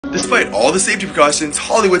Despite all the safety precautions,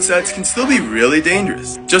 Hollywood sets can still be really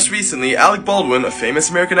dangerous. Just recently, Alec Baldwin, a famous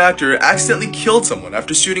American actor, accidentally killed someone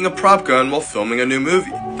after shooting a prop gun while filming a new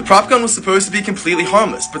movie. The prop gun was supposed to be completely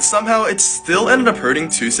harmless, but somehow it still ended up hurting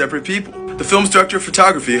two separate people. The film's director of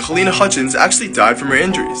photography, Halyna Hutchins, actually died from her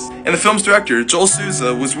injuries, and the film's director, Joel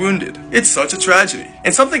Souza, was wounded. It's such a tragedy.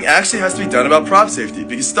 And something actually has to be done about prop safety,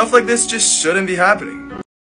 because stuff like this just shouldn't be happening.